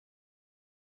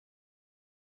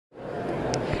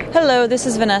Hello, this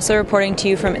is Vanessa reporting to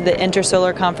you from the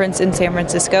Intersolar Conference in San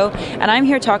Francisco, and I'm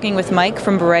here talking with Mike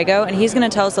from Borrego, and he's going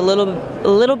to tell us a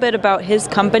little bit about his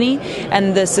company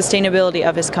and the sustainability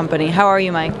of his company. How are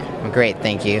you, Mike? Great,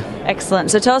 thank you.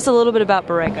 Excellent. So tell us a little bit about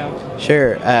Borrego.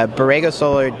 Sure. Borrego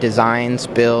Solar designs,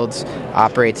 builds,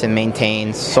 operates, and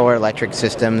maintains solar electric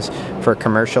systems for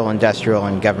commercial, industrial,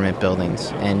 and government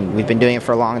buildings. And we've been doing it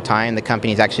for a long time. The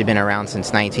company's actually been around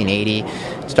since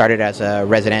 1980. Started as a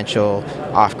residential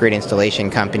off-grid installation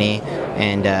company,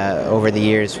 and over the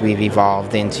years we've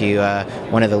evolved into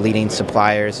one of the leading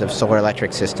suppliers of solar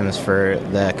electric systems for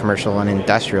the commercial and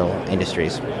industrial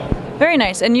industries. Very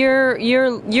nice. And you're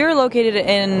located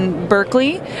in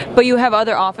Berkeley, but you have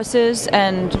other offices,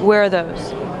 and where are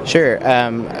those? Sure.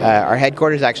 Our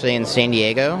headquarters is actually in San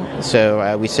Diego,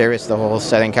 so we service the whole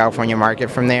Southern California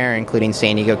market from there, including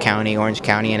San Diego County, Orange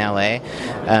County, and LA.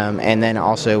 And then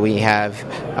also we have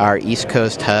our East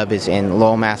Coast hub is in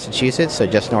Lowell, Massachusetts, so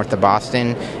just north of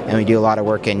Boston, and we do a lot of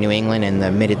work in New England and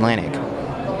the Mid-Atlantic.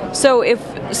 So if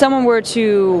someone were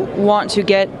to want to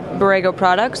get Borrego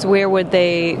products, where would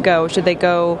they go? Should they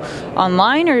go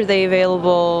online, or are they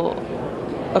available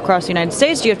across the United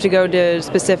States? Do you have to go to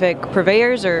specific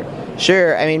purveyors, or?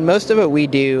 Sure. I mean, most of what we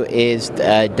do is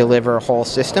deliver whole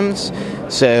systems.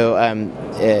 So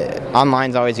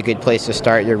online is always a good place to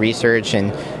start your research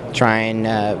and try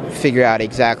and figure out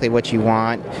exactly what you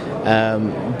want.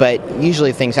 But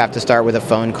usually things have to start with a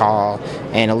phone call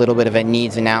and a little bit of a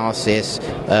needs analysis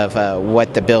of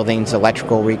what the building's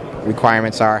electrical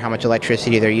requirements are, how much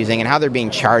electricity they're using, and how they're being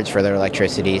charged for their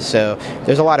electricity. So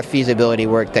there's a lot of feasibility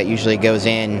work that usually goes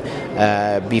in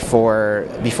before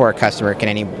a customer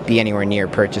can be anywhere near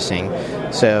purchasing.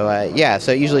 So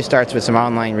so it usually starts with some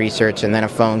online research and then a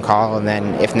phone call, and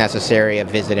then if necessary a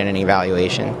visit and an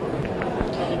evaluation.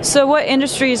 So what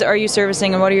industries are you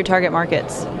servicing, and what are your target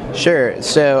markets? Sure.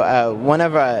 So one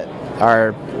of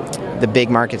the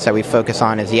big markets that we focus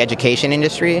on is the education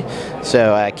industry.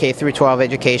 So K through 12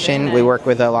 education. We work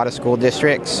with a lot of school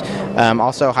districts.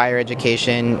 Also higher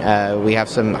education. We have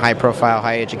some high-profile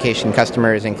higher education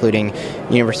customers, including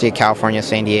University of California,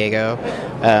 San Diego.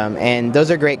 And those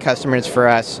are great customers for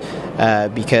us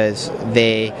because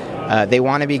they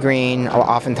want to be green.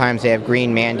 Oftentimes they have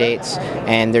green mandates,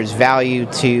 and there's value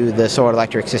to the solar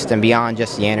electric system beyond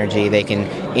just the energy. They can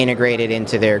integrate it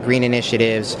into their green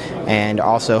initiatives and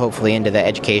also hopefully into the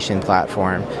education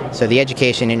platform. So the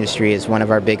education industry is one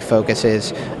of our big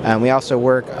focuses. We also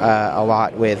work a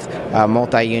lot with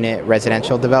multi-unit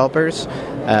residential developers,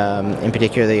 in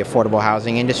particular the affordable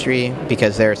housing industry,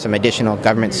 because there are some additional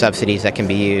government subsidies that can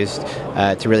be used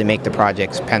to really make the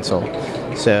projects pencil.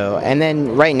 So, and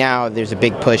then right now there's a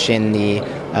big push in the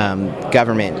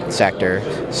government sector.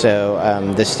 So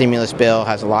the stimulus bill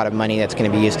has a lot of money that's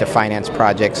going to be used to finance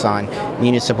projects on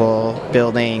municipal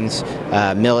buildings,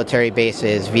 military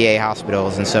bases, VA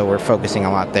hospitals, and so we're focusing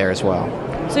a lot there as well.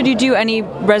 So do you do any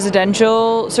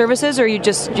residential services, or you're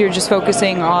just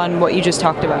focusing on what you just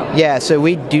talked about? Yeah, so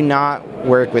we do not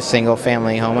work with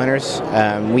single-family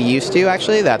homeowners. We used to,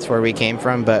 actually. That's where we came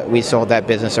from, but we sold that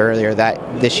business earlier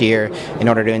this year in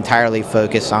order to entirely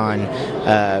focus on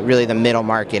really the middle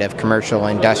market of commercial,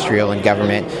 industrial, and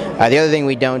government. The other thing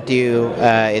we don't do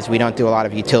is we don't do a lot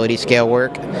of utility-scale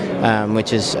work,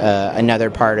 which is another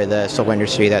part of the solar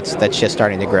industry that's just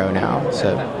starting to grow now.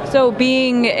 So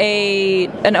being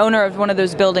an owner of one of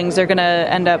those buildings, they're going to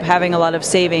end up having a lot of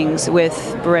savings with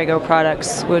Borrego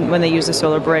products when they use the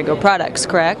solar Borrego products,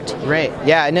 correct? Right.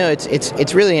 Yeah, no,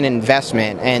 it's really an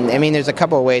investment. And I mean, there's a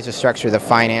couple of ways to structure the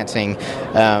financing.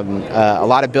 A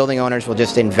lot of building owners will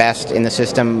just invest in the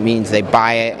system, means they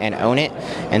buy it and own it.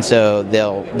 And so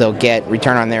they'll get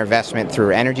return on their investment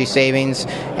through energy savings.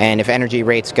 And if energy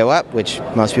rates go up, which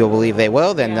most people believe they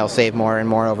will, then they'll save more and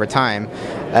more over time.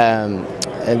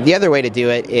 The other way to do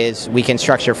it is we can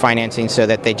structure financing so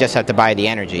that they just have to buy the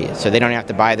energy. So they don't have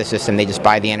to buy the system, they just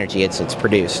buy the energy it's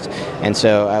produced. And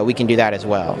so we can do that as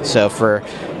well. So for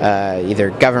either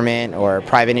government or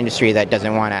private industry that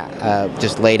doesn't want to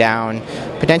just lay down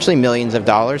potentially millions of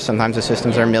dollars, sometimes the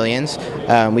systems are millions,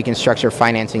 we can structure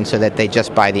financing so that they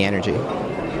just buy the energy.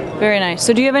 Very nice.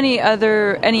 So do you have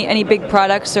any big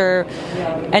products or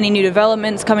any new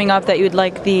developments coming up that you would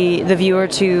like the viewer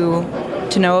to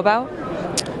know about?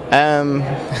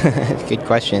 Good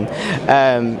question.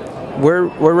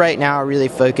 We're right now really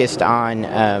focused on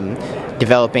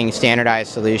developing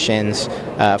standardized solutions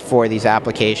for these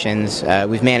applications.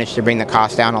 We've managed to bring the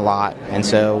cost down a lot, and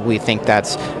so we think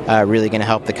that's really going to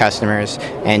help the customers.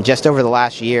 And just over the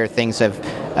last year, things have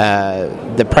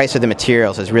the price of the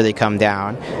materials has really come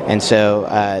down, and so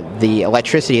the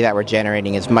electricity that we're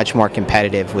generating is much more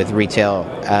competitive with retail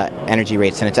energy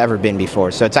rates than it's ever been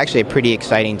before. So it's actually a pretty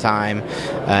exciting time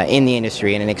in the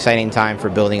industry, and an exciting time for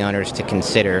building owners to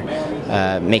consider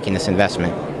making this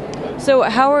investment. So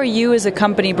how are you as a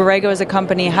company, Borrego as a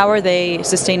company, how are they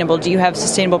sustainable? Do you have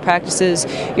sustainable practices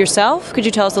yourself? Could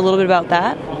you tell us a little bit about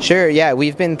that? Sure, yeah.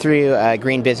 We've been through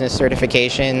green business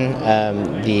certification,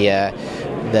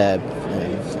 the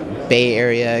Bay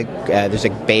Area, there's a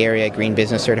Bay Area green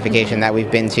business certification that we've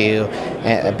been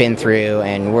through,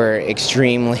 and we're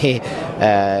extremely,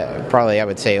 probably I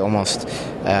would say almost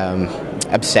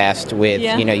obsessed with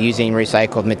using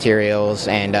recycled materials,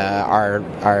 and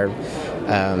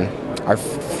our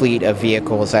fleet of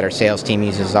vehicles that our sales team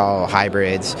uses all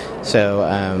hybrids. So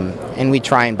and we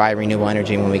try and buy renewable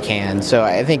energy when we can. So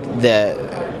I think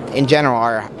in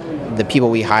general the people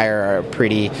we hire are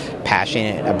pretty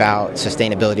passionate about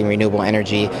sustainability and renewable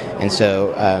energy, and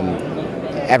so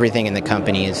everything in the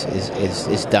company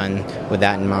is done with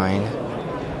that in mind.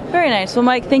 Very nice. Well,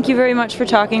 Mike, thank you very much for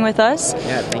talking with us.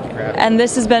 Yeah, thank you for having me. And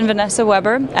this has been Vanessa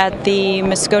Weber at the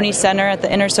Moscone Center at the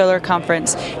Intersolar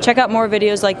Conference. Check out more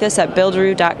videos like this at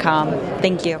buildaroo.com.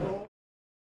 Thank you.